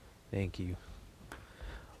Thank you.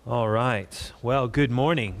 All right. Well, good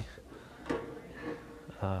morning.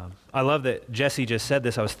 I love that Jesse just said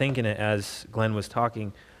this. I was thinking it as Glenn was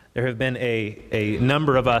talking. There have been a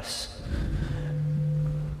number of us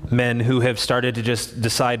men who have started to just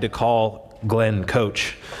decide to call Glenn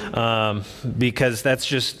coach, because that's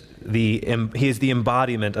just he is the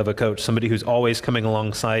embodiment of a coach, somebody who's always coming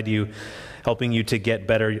alongside you, helping you to get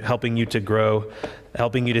better, helping you to grow,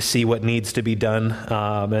 helping you to see what needs to be done.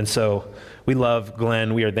 And so we love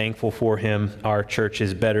Glenn. We are thankful for him. Our church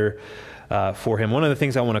is better for him. One of the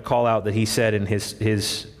things I want to call out that he said in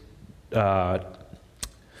his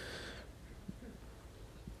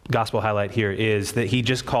gospel highlight here is that he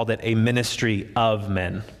just called it a ministry of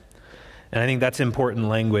men. And I think that's important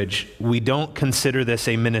language. We don't consider this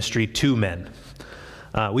a ministry to men.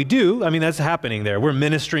 We do. I mean, that's happening there. We're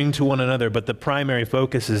ministering to one another, but the primary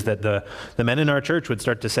focus is that the men in our church would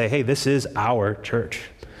start to say, hey, this is our church,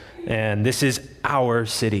 and this is our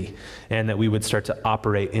city, and that we would start to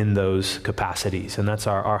operate in those capacities. And that's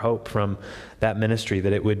our hope from that ministry,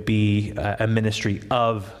 that it would be a ministry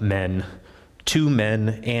of men, to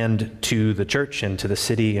men, and to the church, and to the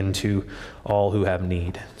city, and to all who have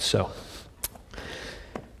need. So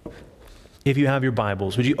if you have your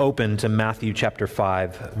Bibles, would you open to Matthew chapter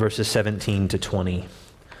 5, verses 17 to 20.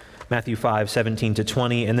 Matthew 5, 17 to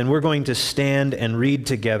 20, and then we're going to stand and read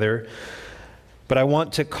together. But I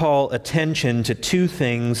want to call attention to two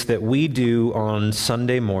things that we do on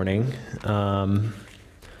Sunday morning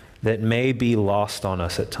that may be lost on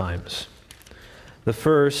us at times. The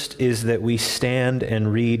first is that we stand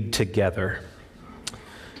and read together.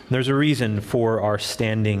 There's a reason for our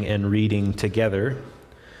standing and reading together.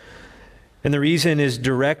 And the reason is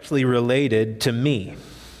directly related to me.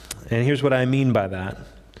 And here's what I mean by that.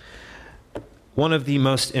 One of the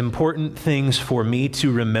most important things for me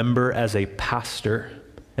to remember as a pastor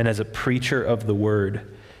and as a preacher of the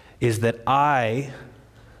Word is that I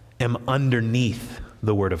am underneath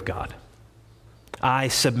the Word of God. I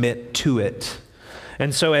submit to it.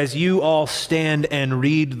 And so as you all stand and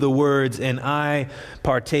read the words and I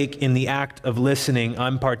partake in the act of listening,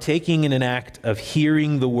 I'm partaking in an act of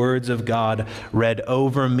hearing the words of God read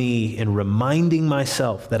over me and reminding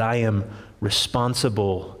myself that I am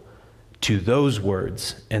responsible to those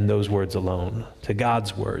words and those words alone, to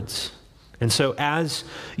God's words. And so as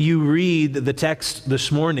you read the text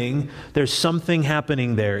this morning, there's something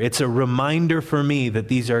happening there. It's a reminder for me that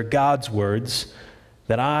these are God's words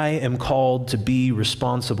that I am called to be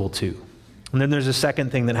responsible to. And then there's a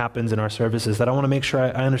second thing that happens in our services that I want to make sure I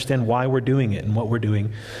understand why we're doing it and what we're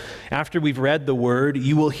doing. After we've read the word,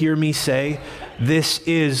 you will hear me say, "This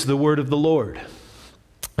is the word of the Lord."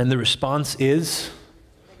 And the response is,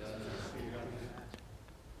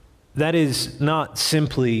 that is not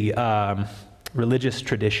simply religious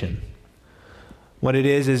tradition. What it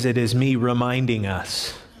is me reminding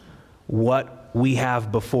us what we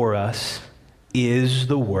have before us is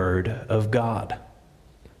the Word of God.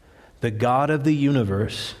 The God of the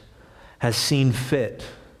universe has seen fit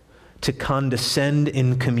to condescend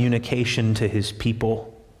in communication to his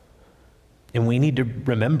people. And we need to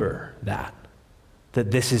remember that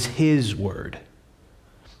this is his word.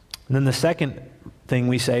 And then the second thing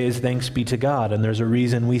we say is thanks be to God. And there's a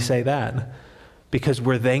reason we say that. Because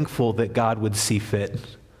we're thankful that God would see fit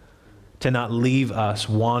to not leave us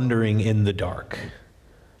wandering in the dark,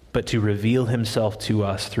 but to reveal himself to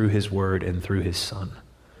us through his word and through his Son.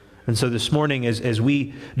 And so this morning, as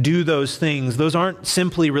we do those things, those aren't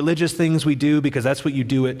simply religious things we do because that's what you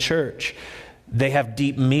do at church. They have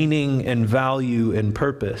deep meaning and value and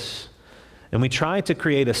purpose. And we try to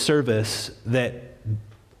create a service that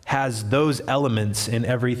has those elements in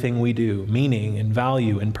everything we do, meaning and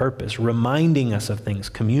value and purpose, reminding us of things,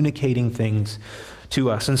 communicating things to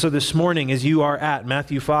us. And so this morning, as you are at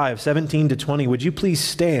Matthew 5, 17 to 20, would you please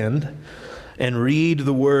stand and read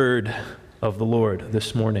the word of the Lord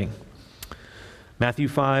this morning? Matthew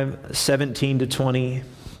 5, 17 to 20.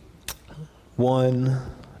 1,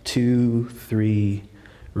 2, 3,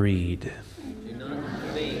 read. Do not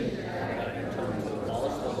think that I have come to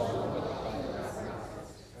abolish the law.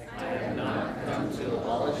 I have not come to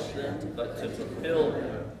abolish them, but to fulfill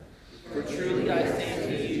them. For truly I say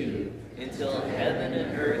to you, until heaven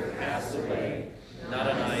and earth pass away, not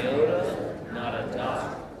an iota, not a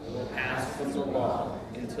dot will pass from the law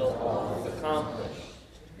until all is accomplished.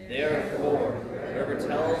 Therefore, whoever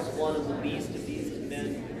tells one of the least of these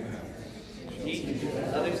commandments, teach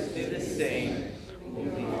others to do the same, will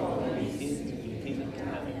be called in the kingdom of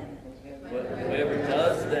heaven. But whoever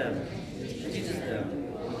does them, teaches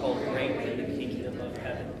them, will be called great in the kingdom of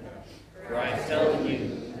heaven. For I tell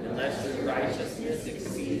you, unless your righteousness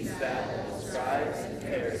exceeds that of the scribes and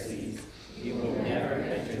Pharisees, you will never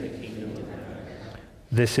enter the kingdom of heaven.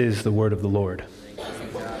 This is the word of the Lord.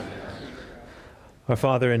 Our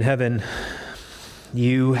Father in heaven,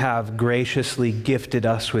 you have graciously gifted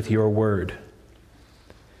us with your word.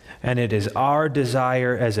 And it is our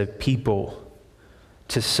desire as a people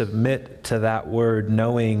to submit to that word,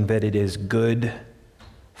 knowing that it is good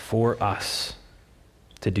for us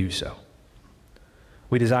to do so.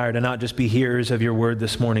 We desire to not just be hearers of your word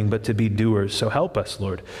this morning, but to be doers. So help us,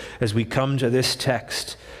 Lord, as we come to this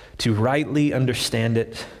text, to rightly understand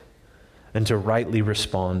it and to rightly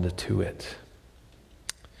respond to it.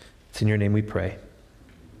 It's in your name we pray.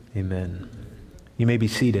 Amen. You may be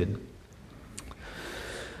seated.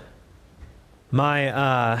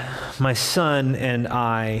 My son and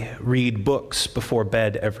I read books before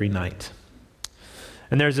bed every night.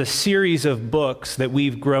 And there's a series of books that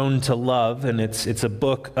we've grown to love, and it's a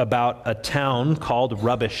book about a town called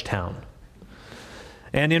Rubbish Town.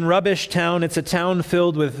 And in Rubbish Town, it's a town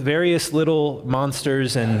filled with various little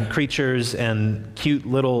monsters and creatures and cute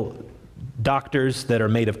little doctors that are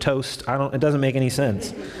made of toast. It doesn't make any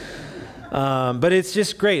sense. But it's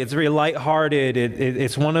just great. It's very lighthearted.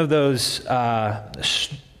 It's one of those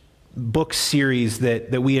book series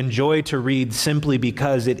that we enjoy to read simply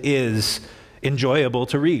because it is enjoyable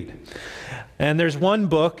to read. And there's one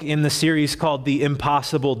book in the series called The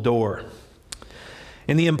Impossible Door.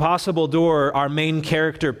 In The Impossible Door, our main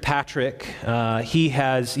character, Patrick,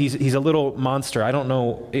 he's a little monster. I don't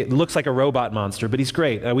know, it looks like a robot monster, but he's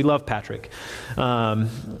great. We love Patrick.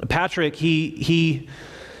 Patrick, he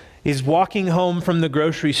is walking home from the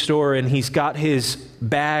grocery store, and he's got his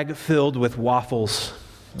bag filled with waffles.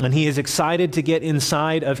 And he is excited to get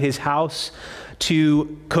inside of his house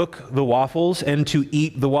to cook the waffles and to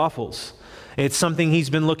eat the waffles. It's something he's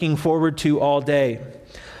been looking forward to all day.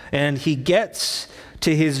 And he gets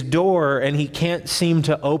to his door, and he can't seem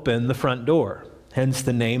to open the front door, hence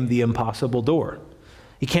the name, The Impossible Door.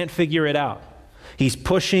 He can't figure it out. He's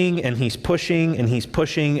pushing, and he's pushing, and he's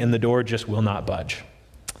pushing, and the door just will not budge.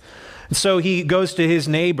 So he goes to his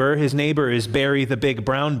neighbor. His neighbor is Barry the Big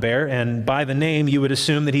Brown Bear, and by the name, you would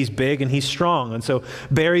assume that he's big and he's strong. And so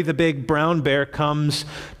Barry the Big Brown Bear comes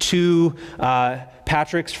to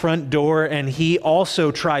Patrick's front door, and he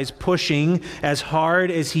also tries pushing as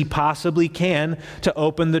hard as he possibly can to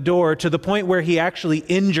open the door, to the point where he actually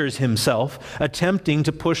injures himself attempting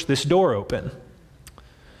to push this door open.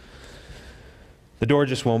 The door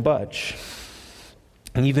just won't budge.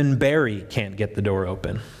 And even Barry can't get the door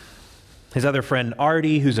open. His other friend,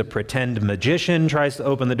 Artie, who's a pretend magician, tries to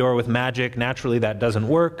open the door with magic. Naturally, that doesn't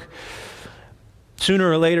work. Sooner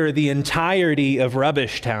or later, the entirety of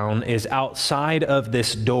Rubbish Town is outside of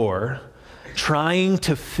this door, trying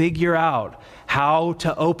to figure out how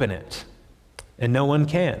to open it. And no one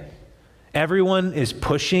can. Everyone is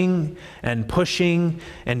pushing and pushing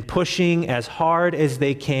and pushing as hard as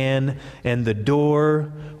they can, and the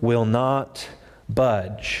door will not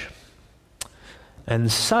budge.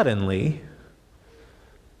 And suddenly,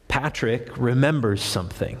 Patrick remembers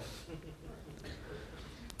something.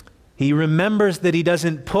 He remembers that he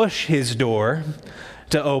doesn't push his door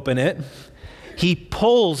to open it. He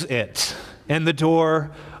pulls it, and the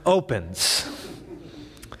door opens.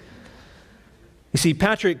 You see,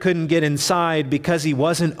 Patrick couldn't get inside because he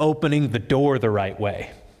wasn't opening the door the right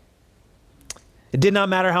way. It did not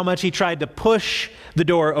matter how much he tried to push the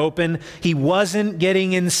door open. He wasn't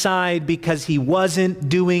getting inside because he wasn't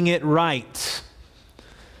doing it right.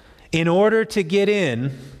 In order to get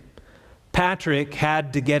in, Patrick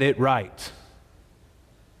had to get it right.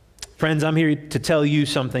 Friends, I'm here to tell you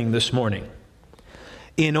something this morning.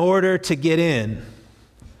 In order to get in,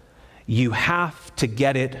 you have to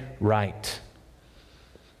get it right.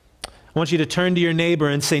 I want you to turn to your neighbor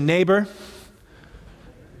and say, neighbor.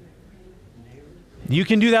 You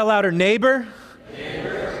can do that louder. Neighbor,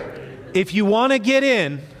 if you want to get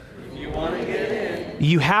in,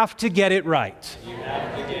 you have to get it right.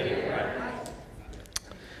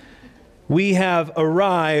 We have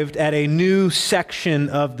arrived at a new section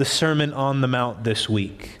of the Sermon on the Mount this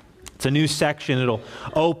week. It's a new section. It'll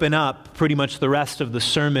open up pretty much the rest of the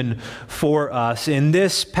sermon for us. In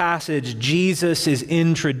this passage, Jesus is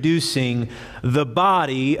introducing the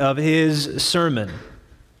body of his sermon.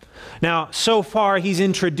 Now, so far, he's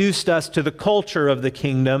introduced us to the culture of the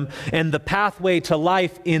kingdom and the pathway to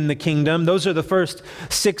life in the kingdom. Those are the first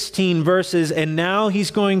 16 verses, and now he's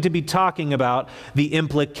going to be talking about the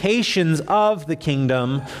implications of the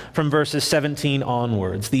kingdom from verses 17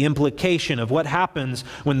 onwards. The implication of what happens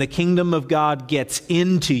when the kingdom of God gets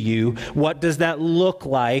into you. What does that look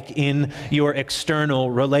like in your external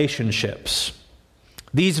relationships?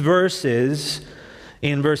 These verses,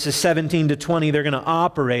 in verses 17 to 20, they're going to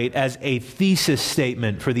operate as a thesis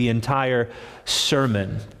statement for the entire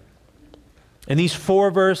sermon. In these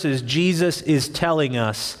 4 verses, Jesus is telling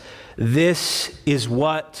us, this is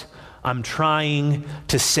what I'm trying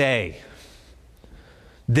to say.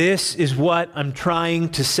 This is what I'm trying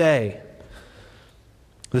to say.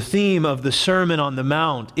 The theme of the Sermon on the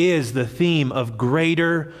Mount is the theme of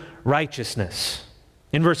greater righteousness.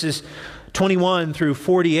 In verses 21 through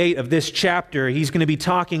 48 of this chapter, he's going to be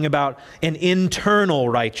talking about an internal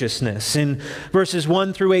righteousness. In verses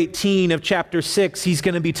 1 through 18 of chapter 6, he's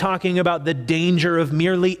going to be talking about the danger of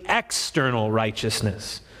merely external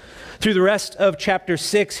righteousness. Through the rest of chapter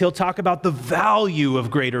 6, he'll talk about the value of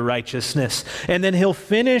greater righteousness. And then he'll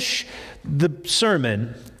finish the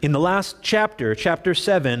sermon in the last chapter, chapter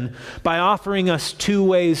 7, by offering us 2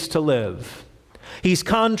 ways to live. He's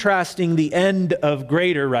contrasting the end of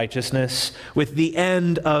greater righteousness with the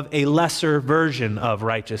end of a lesser version of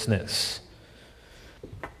righteousness.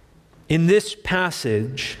 In this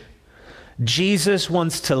passage, Jesus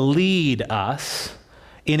wants to lead us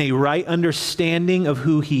in a right understanding of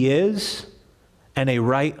who he is and a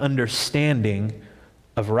right understanding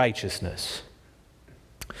of righteousness.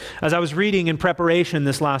 As I was reading in preparation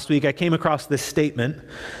this last week, I came across this statement.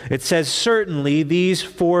 It says, certainly these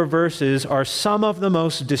 4 verses are some of the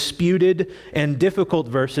most disputed and difficult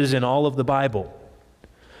verses in all of the Bible,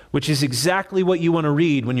 which is exactly what you want to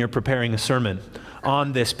read when you're preparing a sermon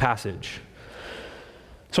on this passage.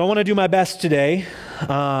 So I want to do my best today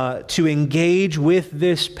to engage with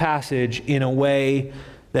this passage in a way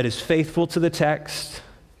that is faithful to the text,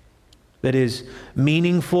 that is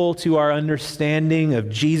meaningful to our understanding of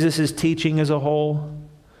Jesus' teaching as a whole,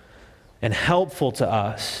 and helpful to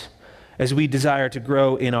us as we desire to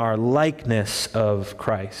grow in our likeness of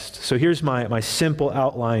Christ. So here's my simple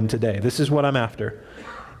outline today. This is what I'm after.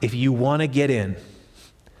 If you want to get in,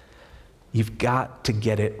 you've got to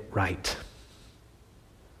get it right.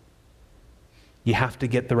 You have to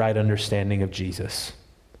get the right understanding of Jesus,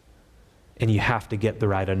 and you have to get the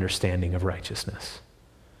right understanding of righteousness.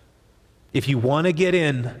 If you want to get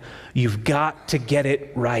in, you've got to get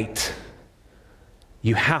it right.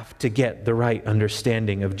 You have to get the right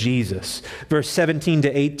understanding of Jesus. Verse 17 to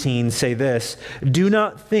 18 say this, do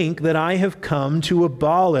not think that I have come to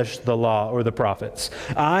abolish the law or the prophets.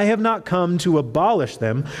 I have not come to abolish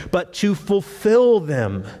them, but to fulfill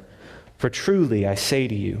them. For truly I say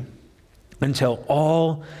to you,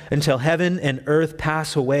 until heaven and earth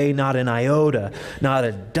pass away, not an iota, not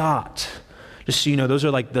a dot. Just so you know, those are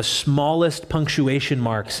like the smallest punctuation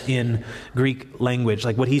marks in Greek language.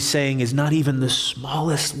 Like what he's saying is not even the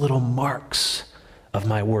smallest little marks of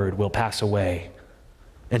my word will pass away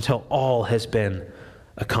until all has been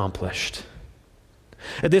accomplished.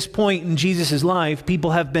 At this point in Jesus' life, people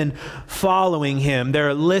have been following him.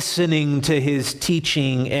 They're listening to his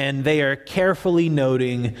teaching, and they are carefully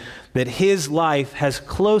noting that his life has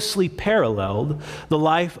closely paralleled the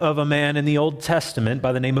life of a man in the Old Testament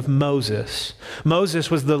by the name of Moses. Moses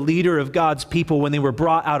was the leader of God's people when they were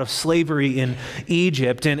brought out of slavery in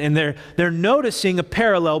Egypt, and they're noticing a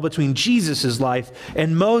parallel between Jesus' life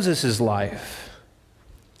and Moses' life.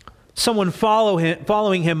 Someone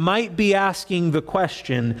following him might be asking the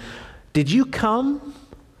question, did you come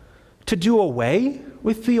to do away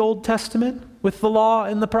with the Old Testament, with the law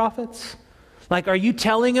and the prophets? Like, are you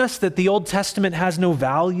telling us that the Old Testament has no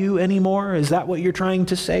value anymore? Is that what you're trying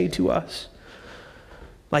to say to us?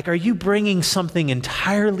 Like, are you bringing something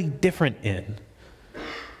entirely different in?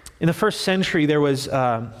 In the first century, there was...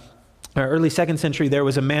 early second century, there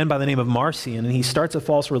was a man by the name of Marcion, and he starts a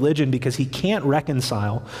false religion because he can't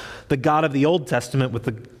reconcile the God of the Old Testament with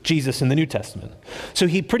the Jesus in the New Testament. So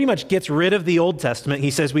he pretty much gets rid of the Old Testament.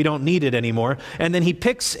 He says we don't need it anymore. And then he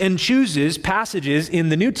picks and chooses passages in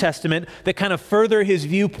the New Testament that kind of further his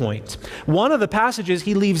viewpoint. One of the passages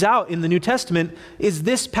he leaves out in the New Testament is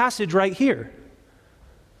this passage right here.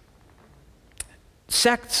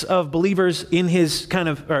 Sects of believers in his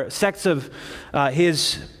sects of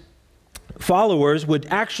his followers would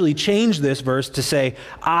actually change this verse to say,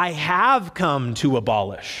 I have come to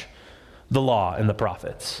abolish the law and the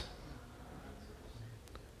prophets.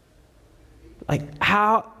 Like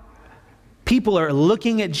how people are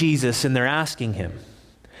looking at Jesus and they're asking him,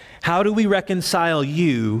 how do we reconcile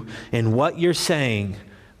you and what you're saying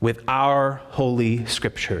with our holy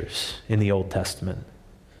scriptures in the Old Testament?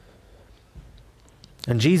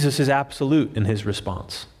 And Jesus is absolute in his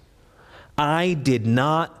response. I did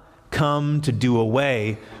not come to do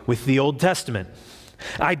away with the Old Testament.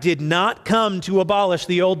 I did not come to abolish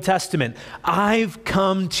the Old Testament. I've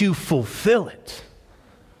come to fulfill it.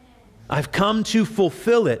 I've come to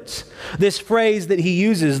fulfill it. This phrase that he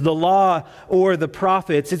uses, the law or the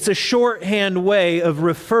prophets, it's a shorthand way of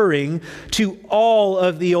referring to all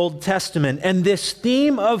of the Old Testament. And this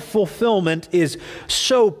theme of fulfillment is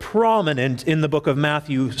so prominent in the book of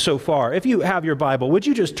Matthew so far. If you have your Bible, would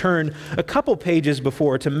you just turn a couple pages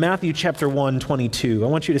before to Matthew chapter 1:22? I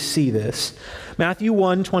want you to see this. Matthew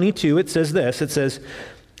 1:22, it says this. It says,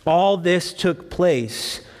 all this took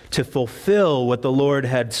place to fulfill what the Lord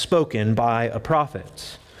had spoken by a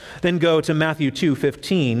prophet. Then go to Matthew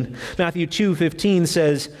 2:15. Matthew 2:15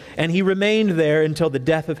 says, and he remained there until the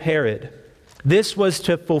death of Herod. This was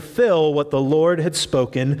to fulfill what the Lord had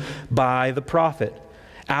spoken by the prophet.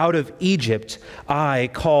 Out of Egypt I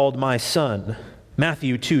called my son.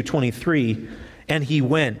 Matthew 2:23, and he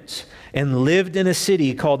went and lived in a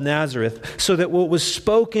city called Nazareth, so that what was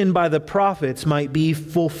spoken by the prophets might be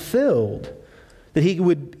fulfilled, that he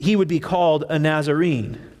would be called a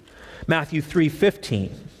Nazarene. Matthew 3:15.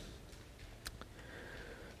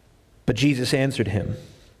 But Jesus answered him,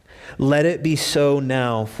 let it be so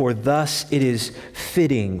now, for thus it is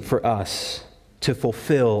fitting for us to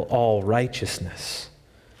fulfill all righteousness.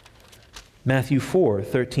 Matthew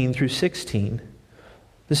 4:13 through 16.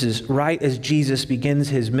 This is right as Jesus begins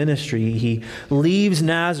his ministry. He leaves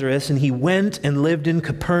Nazareth and he went and lived in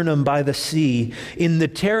Capernaum by the sea in the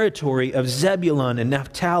territory of Zebulun and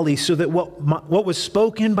Naphtali, so that what was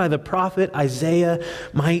spoken by the prophet Isaiah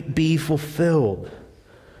might be fulfilled.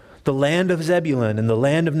 The land of Zebulun and the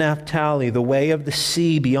land of Naphtali, the way of the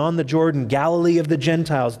sea beyond the Jordan, Galilee of the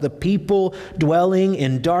Gentiles, the people dwelling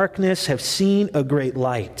in darkness have seen a great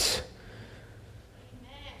light.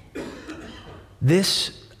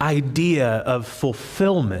 This idea of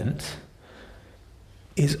fulfillment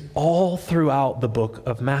is all throughout the book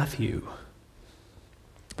of Matthew.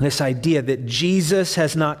 This idea that Jesus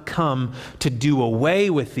has not come to do away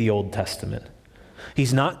with the Old Testament.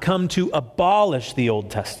 He's not come to abolish the Old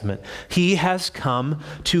Testament. He has come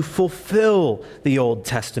to fulfill the Old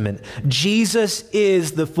Testament. Jesus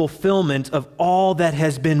is the fulfillment of all that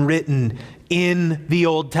has been written in the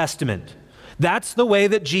Old Testament. That's the way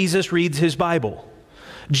that Jesus reads his Bible.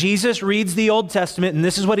 Jesus reads the Old Testament, and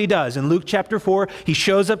this is what he does. In Luke chapter 4, he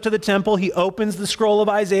shows up to the temple, he opens the scroll of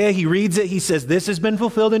Isaiah, he reads it, he says, this has been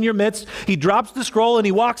fulfilled in your midst. He drops the scroll and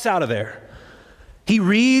he walks out of there. He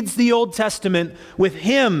reads the Old Testament with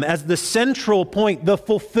him as the central point, the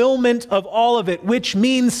fulfillment of all of it, which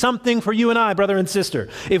means something for you and I, brother and sister.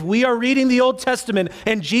 If we are reading the Old Testament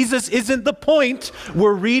and Jesus isn't the point,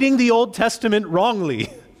 we're reading the Old Testament wrongly.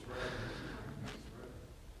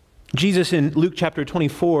 Jesus in Luke chapter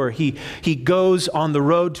 24, he goes on the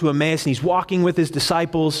road to Emmaus and he's walking with his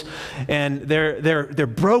disciples, and they're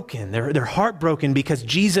broken. They're heartbroken because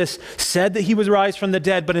Jesus said that he was raised from the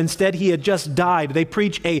dead, but instead he had just died. They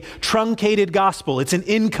preach a truncated gospel. It's an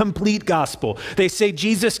incomplete gospel. They say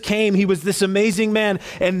Jesus came, he was this amazing man,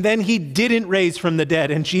 and then he didn't raise from the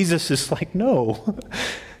dead. And Jesus is like, no.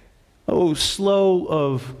 Oh, slow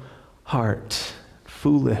of heart,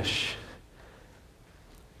 foolish.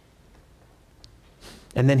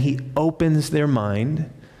 And then he opens their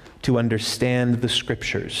mind to understand the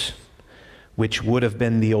scriptures, which would have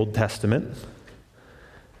been the Old Testament.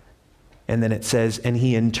 And then it says, and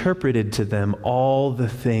he interpreted to them all the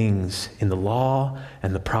things in the law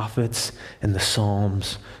and the prophets and the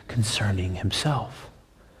Psalms concerning himself.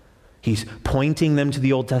 He's pointing them to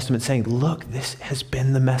the Old Testament saying, look, this has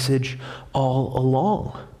been the message all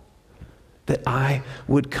along. That I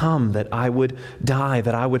would come, that I would die,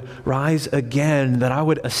 that I would rise again, that I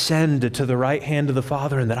would ascend to the right hand of the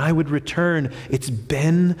Father, and that I would return. It's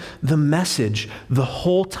been the message the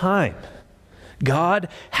whole time. God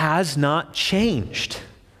has not changed.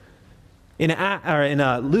 In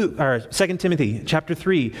Luke, or 2 Timothy chapter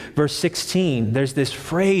 3, verse 16, there's this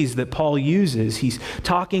phrase that Paul uses. He's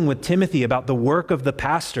talking with Timothy about the work of the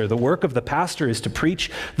pastor. The work of the pastor is to preach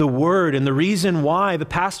the word. And the reason why the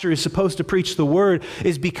pastor is supposed to preach the word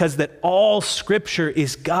is because that all scripture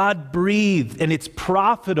is God-breathed and it's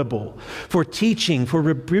profitable for teaching, for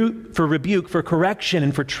rebuke, for correction,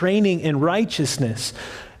 and for training in righteousness.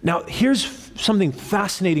 Now, here's something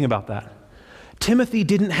fascinating about that. Timothy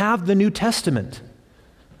didn't have the New Testament.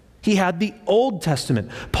 He had the Old Testament.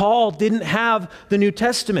 Paul didn't have the New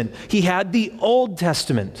Testament. He had the Old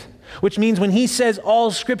Testament, which means when he says all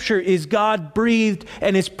scripture is God-breathed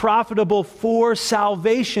and is profitable for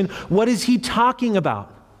salvation, what is he talking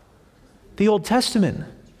about? The Old Testament.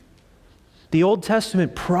 The Old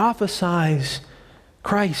Testament prophesies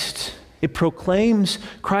Christ It proclaims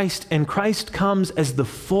Christ, and Christ comes as the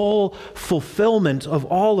full fulfillment of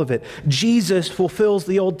all of it. Jesus fulfills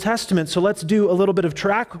the Old Testament, so let's do a little bit of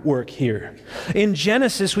track work here. In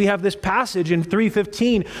Genesis, we have this passage in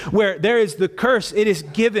 3:15 where there is the curse, it is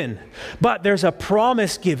given, but there's a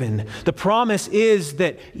promise given. The promise is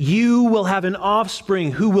that you will have an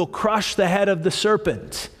offspring who will crush the head of the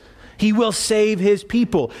serpent. He will save his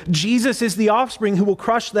people. Jesus is the offspring who will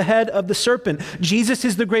crush the head of the serpent. Jesus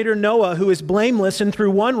is the greater Noah who is blameless and through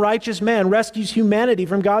one righteous man rescues humanity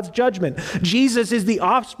from God's judgment. Jesus is the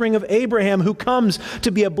offspring of Abraham who comes to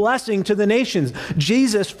be a blessing to the nations.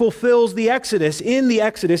 Jesus fulfills the Exodus. In the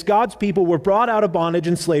Exodus, God's people were brought out of bondage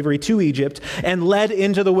and slavery to Egypt and led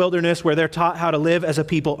into the wilderness where they're taught how to live as a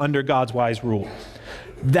people under God's wise rule.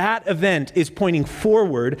 That event is pointing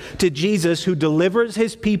forward to Jesus, who delivers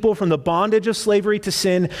his people from the bondage of slavery to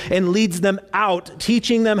sin and leads them out,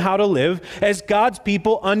 teaching them how to live as God's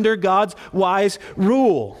people under God's wise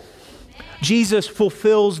rule. Jesus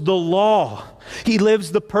fulfills the law. He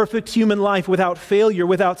lives the perfect human life without failure,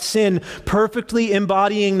 without sin, perfectly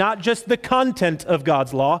embodying not just the content of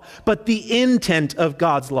God's law, but the intent of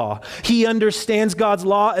God's law. He understands God's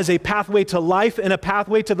law as a pathway to life and a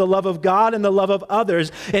pathway to the love of God and the love of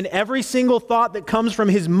others. And every single thought that comes from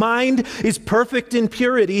his mind is perfect in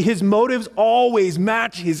purity. His motives always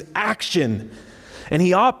match his action. And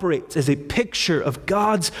he operates as a picture of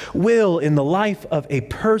God's will in the life of a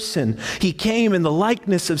person. He came in the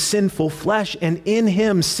likeness of sinful flesh, and in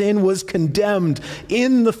him sin was condemned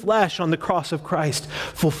in the flesh on the cross of Christ,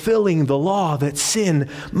 fulfilling the law that sin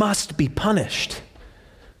must be punished.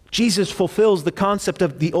 Jesus fulfills the concept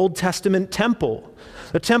of the Old Testament temple.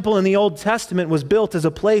 The temple in the Old Testament was built as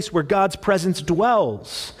a place where God's presence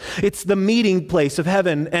dwells. It's the meeting place of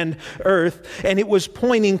heaven and earth, and it was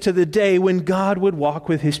pointing to the day when God would walk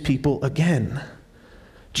with his people again.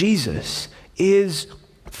 Jesus is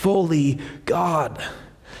fully God,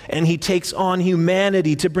 and he takes on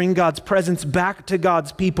humanity to bring God's presence back to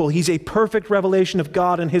God's people. He's a perfect revelation of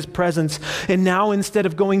God and his presence. And now, instead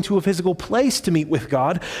of going to a physical place to meet with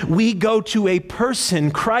God, we go to a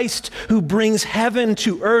person, Christ, who brings heaven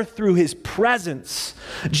to earth through his presence.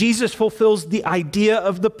 Jesus fulfills the idea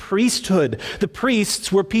of the priesthood. The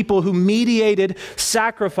priests were people who mediated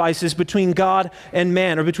sacrifices between God and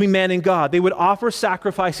man, or between man and God. They would offer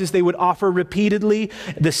sacrifices. They would offer repeatedly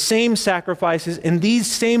the same sacrifices, and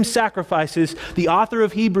these same sacrifices, the author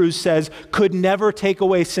of Hebrews says, could never take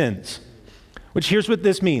away sins. Which, here's what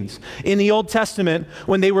this means. In the Old Testament,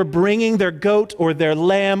 when they were bringing their goat or their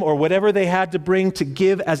lamb or whatever they had to bring to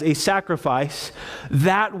give as a sacrifice,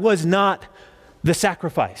 that was not the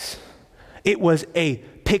sacrifice. It was a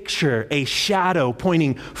picture, a shadow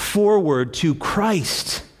pointing forward to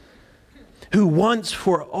Christ, who once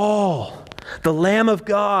for all, the Lamb of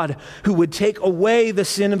God, who would take away the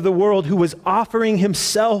sin of the world, who was offering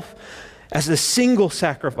himself as a single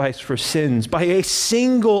sacrifice for sins. By a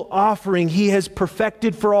single offering, he has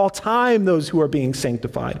perfected for all time those who are being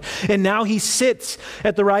sanctified. And now he sits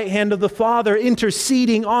at the right hand of the Father,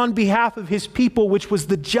 interceding on behalf of his people, which was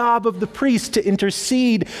the job of the priest, to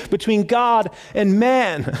intercede between God and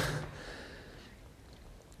man.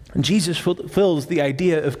 And Jesus fulfills the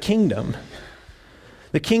idea of kingdom.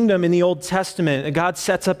 The kingdom in the Old Testament, God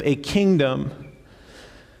sets up a kingdom,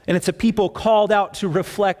 and it's a people called out to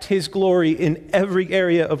reflect his glory in every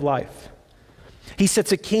area of life. He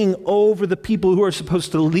sets a king over the people who are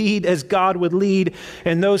supposed to lead as God would lead,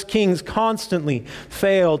 and those kings constantly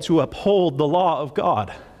fail to uphold the law of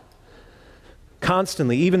God.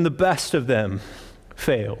 Constantly, even the best of them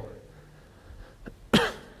fail.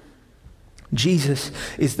 Jesus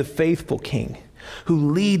is the faithful king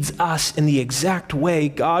who leads us in the exact way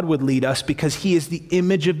God would lead us, because he is the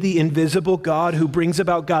image of the invisible God who brings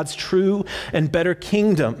about God's true and better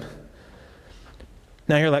kingdom.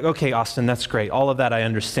 Now you're like, okay, Austin, that's great. All of that I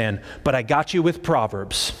understand, but I got you with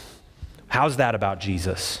Proverbs. How's that about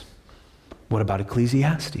Jesus? What about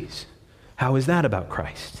Ecclesiastes? How is that about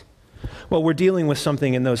Christ? Well, we're dealing with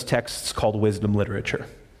something in those texts called wisdom literature.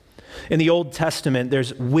 In the Old Testament,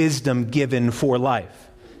 there's wisdom given for life.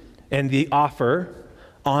 And the offer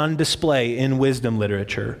on display in wisdom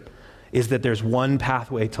literature is that there's one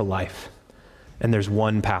pathway to life and there's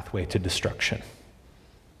one pathway to destruction.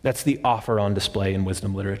 That's the offer on display in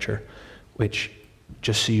wisdom literature, which,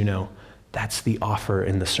 just so you know, that's the offer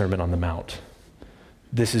in the Sermon on the Mount.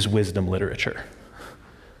 This is wisdom literature.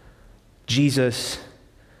 Jesus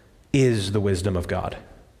is the wisdom of God,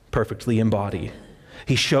 perfectly embodied.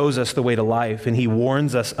 He shows us the way to life, and he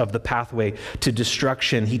warns us of the pathway to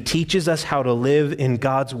destruction. He teaches us how to live in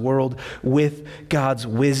God's world with God's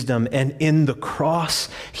wisdom. And in the cross,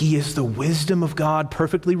 he is the wisdom of God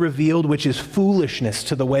perfectly revealed, which is foolishness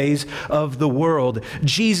to the ways of the world.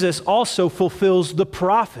 Jesus also fulfills the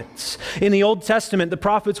prophets. In the Old Testament, the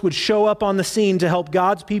prophets would show up on the scene to help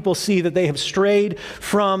God's people see that they have strayed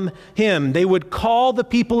from him. They would call the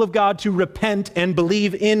people of God to repent and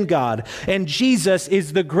believe in God. And Jesus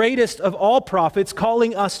is the greatest of all prophets,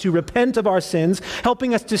 calling us to repent of our sins,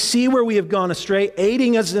 helping us to see where we have gone astray,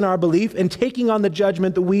 aiding us in our belief, and taking on the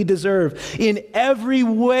judgment that we deserve. In every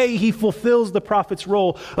way, he fulfills the prophet's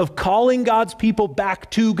role of calling God's people back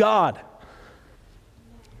to God.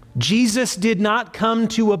 Jesus did not come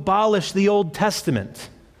to abolish the Old Testament.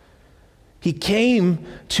 He came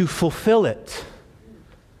to fulfill it.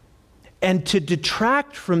 And to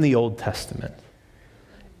detract from the Old Testament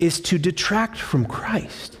is to detract from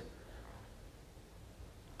Christ.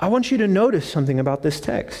 I want you to notice something about this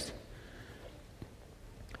text.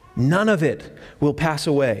 None of it will pass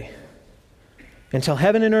away. Until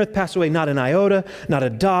heaven and earth pass away, not an iota, not a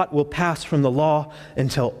dot will pass from the law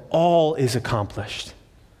until all is accomplished.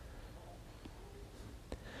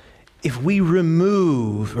 If we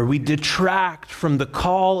remove or we detract from the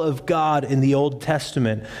call of God in the Old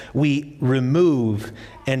Testament, we remove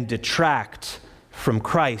and detract from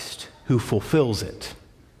Christ who fulfills it.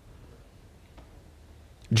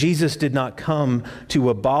 Jesus did not come to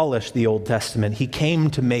abolish the Old Testament. He came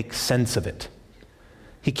to make sense of it.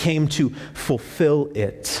 He came to fulfill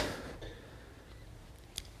it.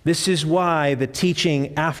 This is why the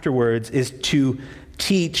teaching afterwards is to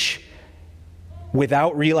teach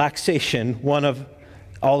without relaxation one of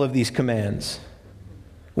all of these commands.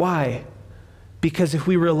 Why? Because if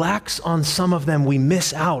we relax on some of them, we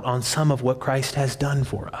miss out on some of what Christ has done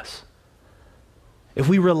for us. If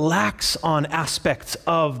we relax on aspects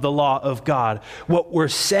of the law of God, what we're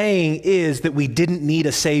saying is that we didn't need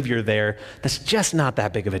a Savior there. That's just not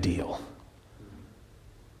that big of a deal.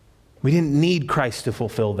 We didn't need Christ to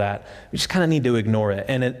fulfill that. We just kind of need to ignore it.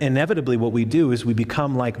 And inevitably what we do is we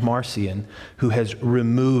become like Marcion, who has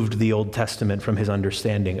removed the Old Testament from his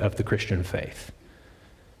understanding of the Christian faith.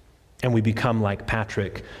 And we become like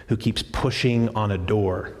Patrick, who keeps pushing on a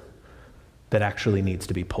door that actually needs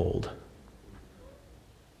to be pulled.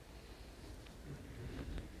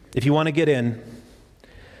 If you want to get in,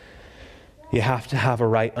 you have to have a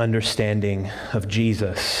right understanding of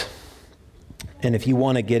Jesus. And if you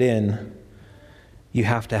want to get in, you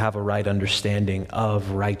have to have a right understanding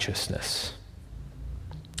of righteousness.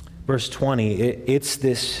 Verse 20, it's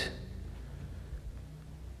this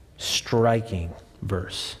striking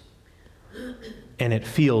verse. And it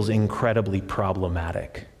feels incredibly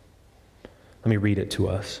problematic. Let me read it to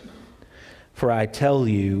us. For I tell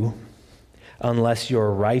you, unless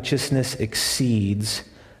your righteousness exceeds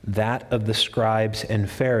that of the scribes and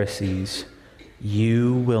Pharisees,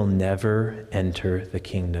 you will never enter the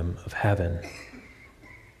kingdom of heaven.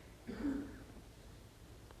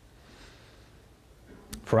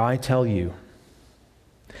 For I tell you,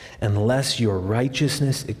 unless your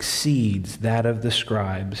righteousness exceeds that of the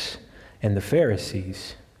scribes and the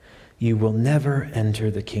Pharisees, you will never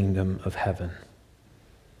enter the kingdom of heaven.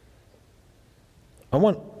 I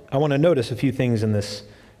want to notice a few things in this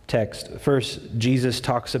text. First, Jesus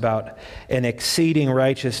talks about an exceeding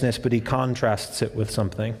righteousness, but he contrasts it with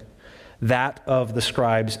something. That of the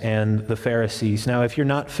scribes and the Pharisees. Now, if you're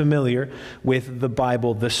not familiar with the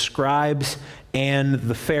Bible, the scribes and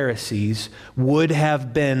the Pharisees would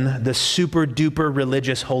have been the super duper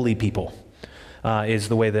religious holy people, is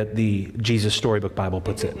the way that the Jesus Storybook Bible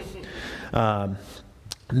puts it.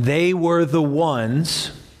 They were the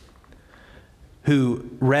ones who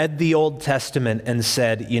read the Old Testament and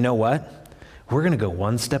said, you know what? We're going to go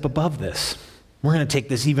one step above this. We're going to take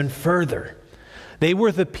this even further. They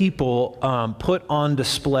were the people put on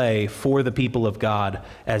display for the people of God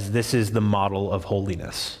as this is the model of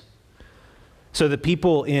holiness. So the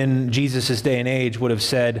people in Jesus' day and age would have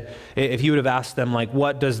said, if you would have asked them, like,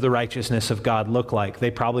 what does the righteousness of God look like? They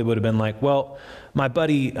probably would have been like, well, my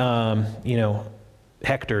buddy, Hector,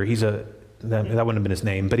 that wouldn't have been his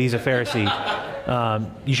name, but he's a Pharisee.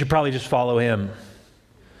 You should probably just follow him.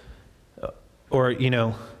 Or,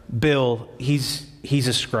 Bill, he's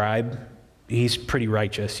a scribe. He's pretty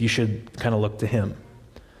righteous. You should kind of look to him.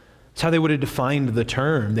 That's how they would have defined the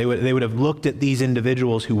term. They would have looked at these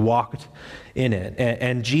individuals who walked in it.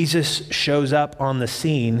 And Jesus shows up on the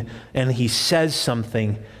scene and he says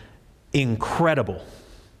something incredible.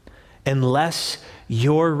 Unless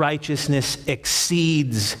your righteousness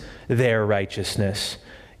exceeds their righteousness,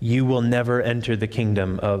 you will never enter the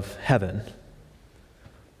kingdom of heaven.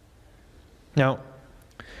 Now,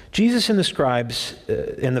 Jesus and the scribes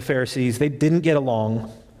and the Pharisees, they didn't get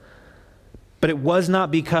along, but it was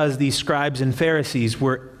not because these scribes and Pharisees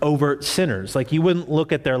were overt sinners. Like, you wouldn't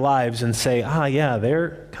look at their lives and say, yeah,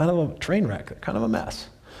 they're kind of a train wreck, they're kind of a mess.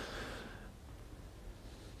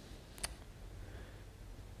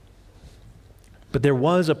 But there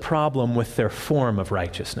was a problem with their form of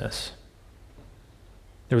righteousness.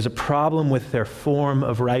 There was a problem with their form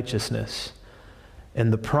of righteousness.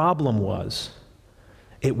 And the problem was,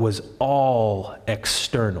 it was all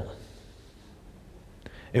external.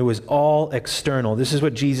 It was all external. This is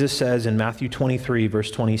what Jesus says in Matthew 23,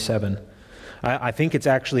 verse 27. I think it's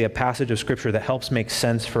actually a passage of Scripture that helps make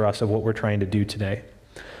sense for us of what we're trying to do today.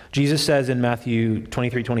 Jesus says in Matthew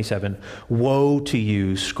 23, 27, "Woe to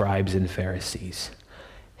you, scribes and Pharisees,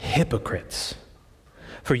 hypocrites!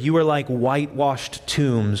 For you are like whitewashed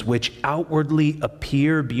tombs, which outwardly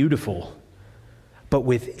appear beautiful, but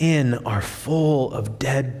within are full of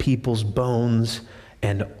dead people's bones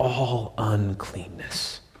and all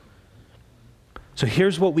uncleanness." So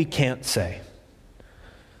here's what we can't say.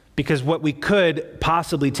 Because what we could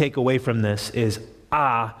possibly take away from this is,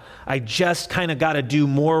 I just kind of got to do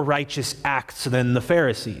more righteous acts than the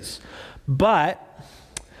Pharisees. But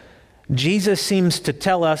Jesus seems to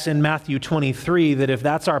tell us in Matthew 23 that if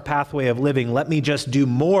that's our pathway of living, let me just do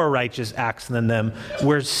more righteous acts than them.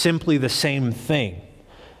 We're simply the same thing,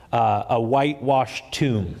 a whitewashed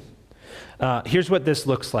tomb. Here's what this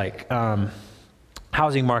looks like.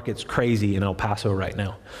 Housing market's crazy in El Paso right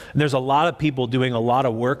now. And there's a lot of people doing a lot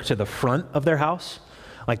of work to the front of their house.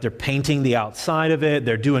 Like, they're painting the outside of it,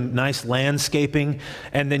 they're doing nice landscaping,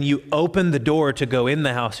 and then you open the door to go in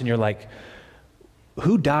the house and you're like,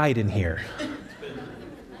 who died in here?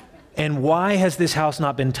 And why has this house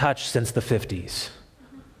not been touched since the 50s?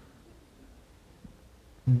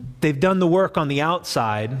 They've done the work on the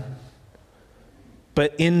outside,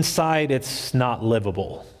 but inside it's not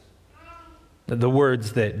livable. The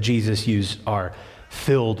words that Jesus used are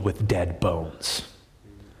filled with dead bones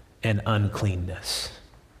and uncleanness.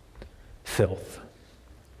 Filth.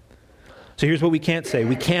 So here's what we can't say.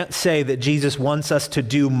 We can't say that Jesus wants us to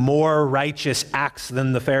do more righteous acts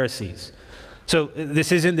than the Pharisees. So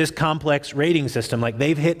this isn't this complex rating system, like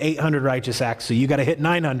they've hit 800 righteous acts, so you got to hit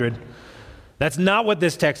 900. That's not what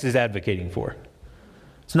this text is advocating for.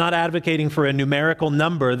 It's not advocating for a numerical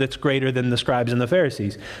number that's greater than the scribes and the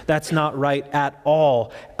Pharisees. That's not right at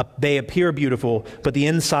all. They appear beautiful, but the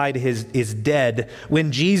inside is dead.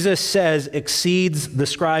 When Jesus says exceeds the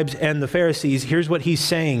scribes and the Pharisees, here's what he's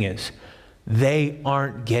saying is, they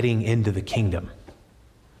aren't getting into the kingdom.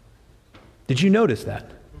 Did you notice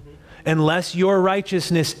that? Unless your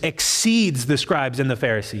righteousness exceeds the scribes and the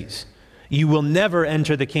Pharisees, you will never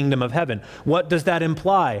enter the kingdom of heaven. What does that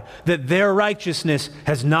imply? That their righteousness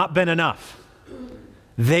has not been enough.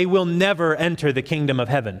 They will never enter the kingdom of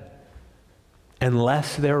heaven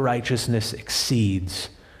unless their righteousness exceeds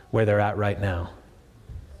where they're at right now.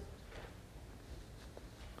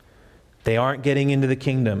 They aren't getting into the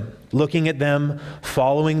kingdom. Looking at them,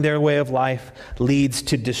 following their way of life, leads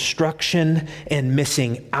to destruction and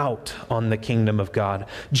missing out on the kingdom of God.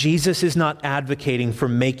 Jesus is not advocating for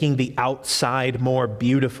making the outside more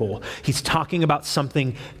beautiful. He's talking about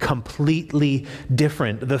something completely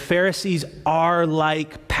different. The Pharisees are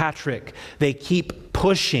like Patrick. They keep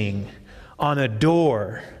pushing on a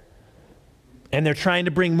door, and they're trying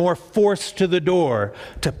to bring more force to the door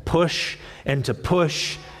to push and to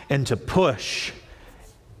push and to push.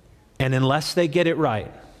 And unless they get it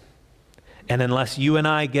right, and unless you and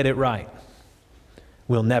I get it right,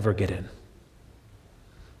 we'll never get in.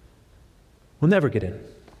 We'll never get in.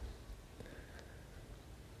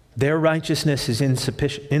 Their righteousness is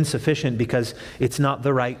insufficient because it's not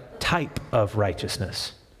the right type of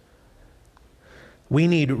righteousness. We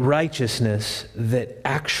need righteousness that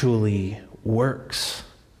actually works.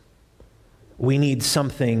 We need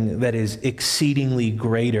something that is exceedingly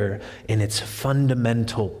greater in its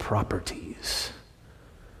fundamental properties.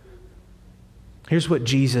 Here's what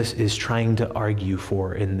Jesus is trying to argue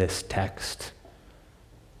for in this text.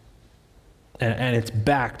 And it's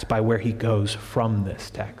backed by where he goes from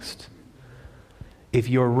this text. If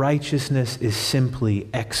your righteousness is simply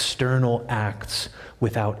external acts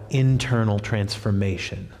without internal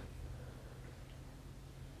transformation,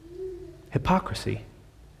 hypocrisy.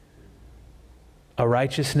 A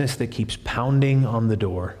righteousness that keeps pounding on the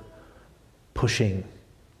door, pushing,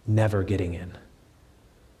 never getting in.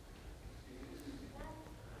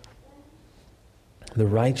 The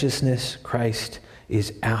righteousness Christ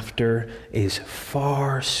is after is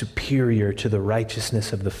far superior to the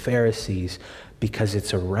righteousness of the Pharisees because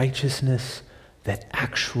it's a righteousness that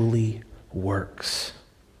actually works.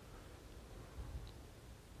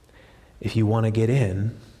 If you want to get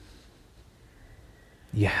in,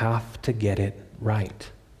 you have to get it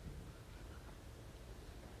right.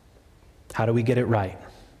 How do we get it right?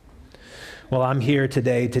 Well, I'm here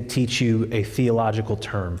today to teach you a theological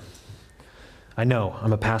term. I know,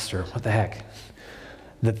 I'm a pastor. What the heck?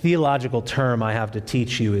 The theological term I have to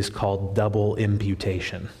teach you is called double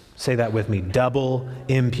imputation. Say that with me, double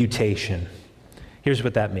imputation. Here's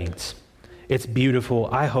what that means. It's beautiful.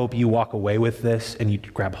 I hope you walk away with this and you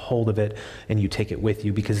grab hold of it and you take it with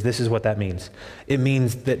you, because this is what that means. It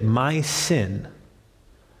means that my sin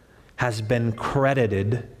has been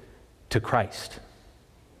credited to Christ.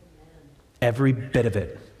 Every bit of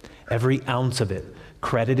it, every ounce of it,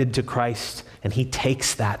 credited to Christ, and he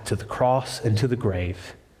takes that to the cross and to the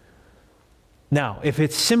grave. Now, if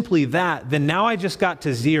it's simply that, then now I just got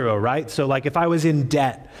to zero, right? So like if I was in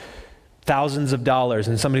debt, thousands of dollars,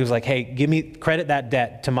 and somebody was like, hey, credit that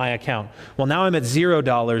debt to my account. Well, now I'm at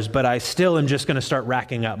 $0, but I still am just going to start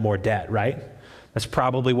racking up more debt, right? That's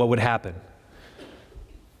probably what would happen.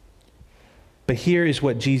 But here is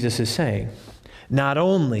what Jesus is saying. Not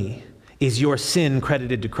only is your sin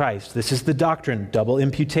credited to Christ, this is the doctrine, double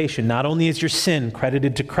imputation. Not only is your sin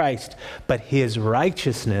credited to Christ, but his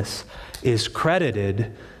righteousness is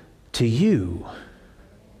credited to you.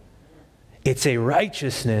 It's a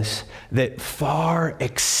righteousness that far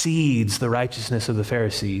exceeds the righteousness of the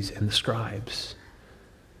Pharisees and the scribes.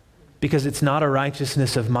 Because it's not a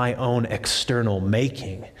righteousness of my own external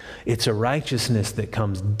making. It's a righteousness that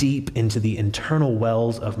comes deep into the internal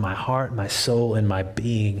wells of my heart, my soul, and my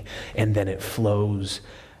being, and then it flows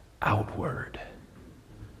outward.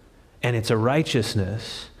 And it's a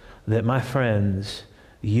righteousness that, my friends,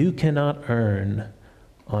 you cannot earn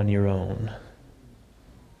on your own.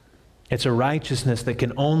 It's a righteousness that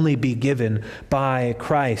can only be given by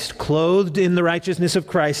Christ. Clothed in the righteousness of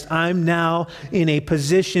Christ, I'm now in a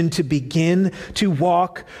position to begin to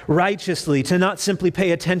walk righteously, to not simply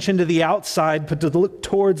pay attention to the outside, but to look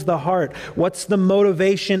towards the heart. What's the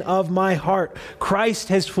motivation of my heart? Christ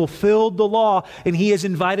has fulfilled the law, and he has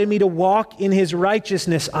invited me to walk in his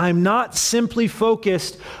righteousness. I'm not simply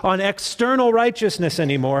focused on external righteousness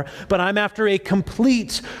anymore, but I'm after a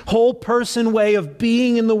complete, whole person way of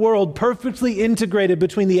being in the world, perfectly integrated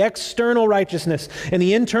between the external righteousness and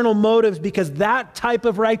the internal motives, because that type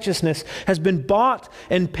of righteousness has been bought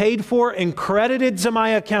and paid for and credited to my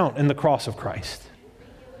account in the cross of Christ.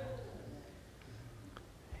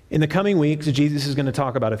 In the coming weeks, Jesus is going to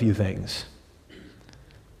talk about a few things.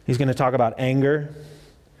 He's going to talk about anger.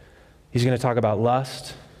 He's going to talk about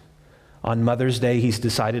lust. On Mother's Day, he's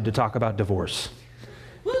decided to talk about divorce.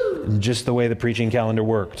 Just the way the preaching calendar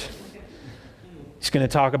worked. He's going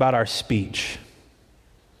to talk about our speech.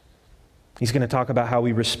 He's going to talk about how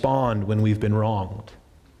we respond when we've been wronged.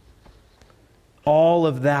 All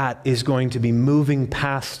of that is going to be moving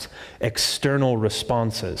past external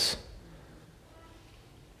responses.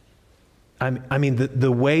 I mean,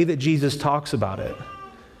 the way that Jesus talks about it,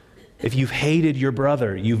 if you've hated your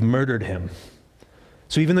brother, you've murdered him.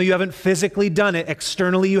 So even though you haven't physically done it,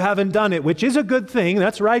 externally you haven't done it, which is a good thing,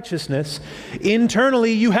 that's righteousness.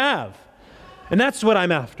 Internally you have. And that's what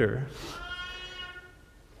I'm after.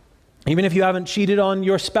 Even if you haven't cheated on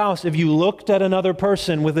your spouse, if you looked at another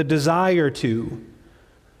person with a desire to,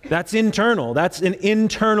 that's internal. That's an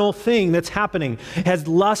internal thing that's happening. Has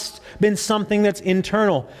lust been something that's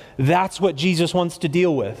internal? That's what Jesus wants to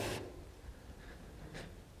deal with.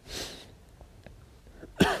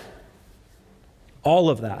 All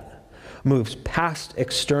of that moves past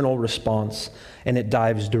external response, and it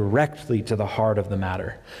dives directly to the heart of the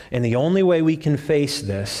matter. And the only way we can face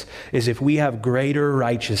this is if we have greater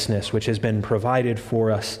righteousness, which has been provided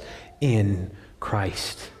for us in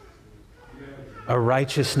Christ. A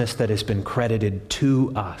righteousness that has been credited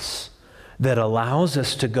to us, that allows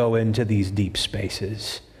us to go into these deep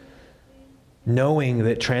spaces, knowing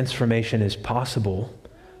that transformation is possible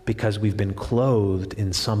because we've been clothed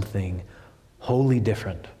in something wholly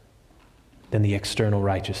different than the external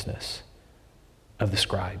righteousness of the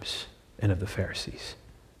scribes and of the Pharisees.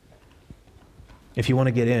 If you want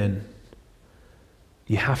to get in,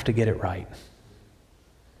 you have to get it right.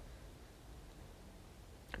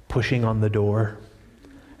 Pushing on the door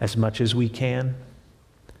as much as we can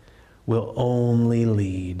will only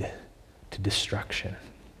lead to destruction.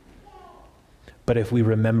 But if we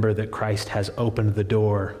remember that Christ has opened the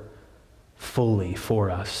door fully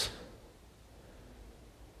for us,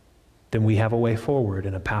 then we have a way forward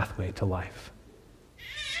and a pathway to life.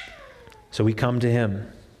 So we come to him.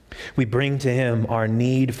 We bring to him our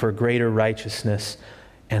need for greater righteousness,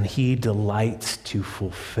 and he delights to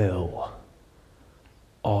fulfill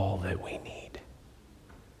all that we need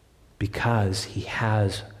because he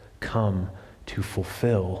has come to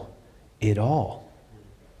fulfill it all.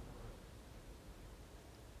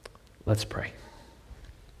 Let's pray.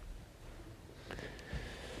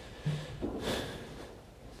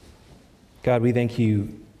 God, we thank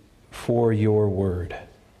you for your word.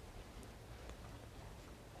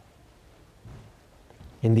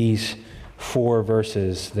 In these 4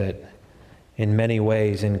 verses that in many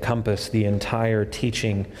ways encompass the entire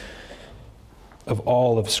teaching of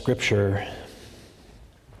all of Scripture,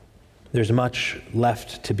 there's much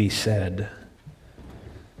left to be said.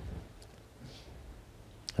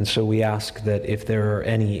 And so we ask that if there are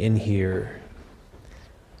any in here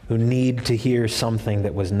who need to hear something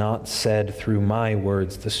that was not said through my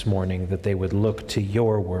words this morning, that they would look to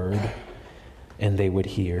your word and they would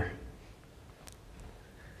hear.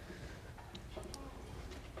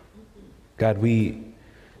 God, we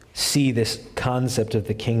see this concept of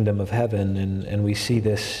the kingdom of heaven, and we see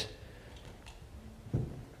this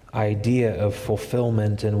idea of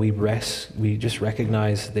fulfillment, and we just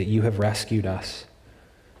recognize that you have rescued us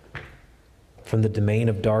from the domain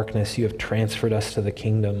of darkness. You have transferred us to the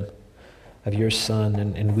kingdom of your Son,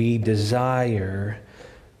 and we desire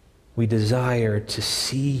to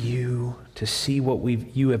see you, to see what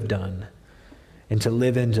you have done, and to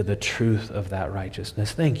live into the truth of that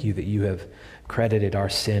righteousness. Thank you that you have credited our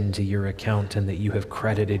sin to your account and that you have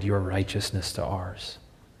credited your righteousness to ours.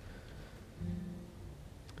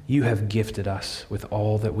 You have gifted us with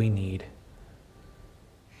all that we need.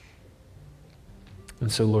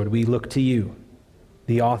 And so, Lord, we look to you,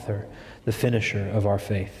 the author, the finisher of our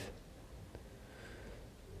faith,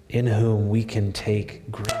 in whom we can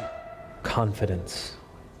take great confidence.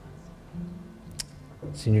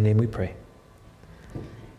 It's in your name we pray.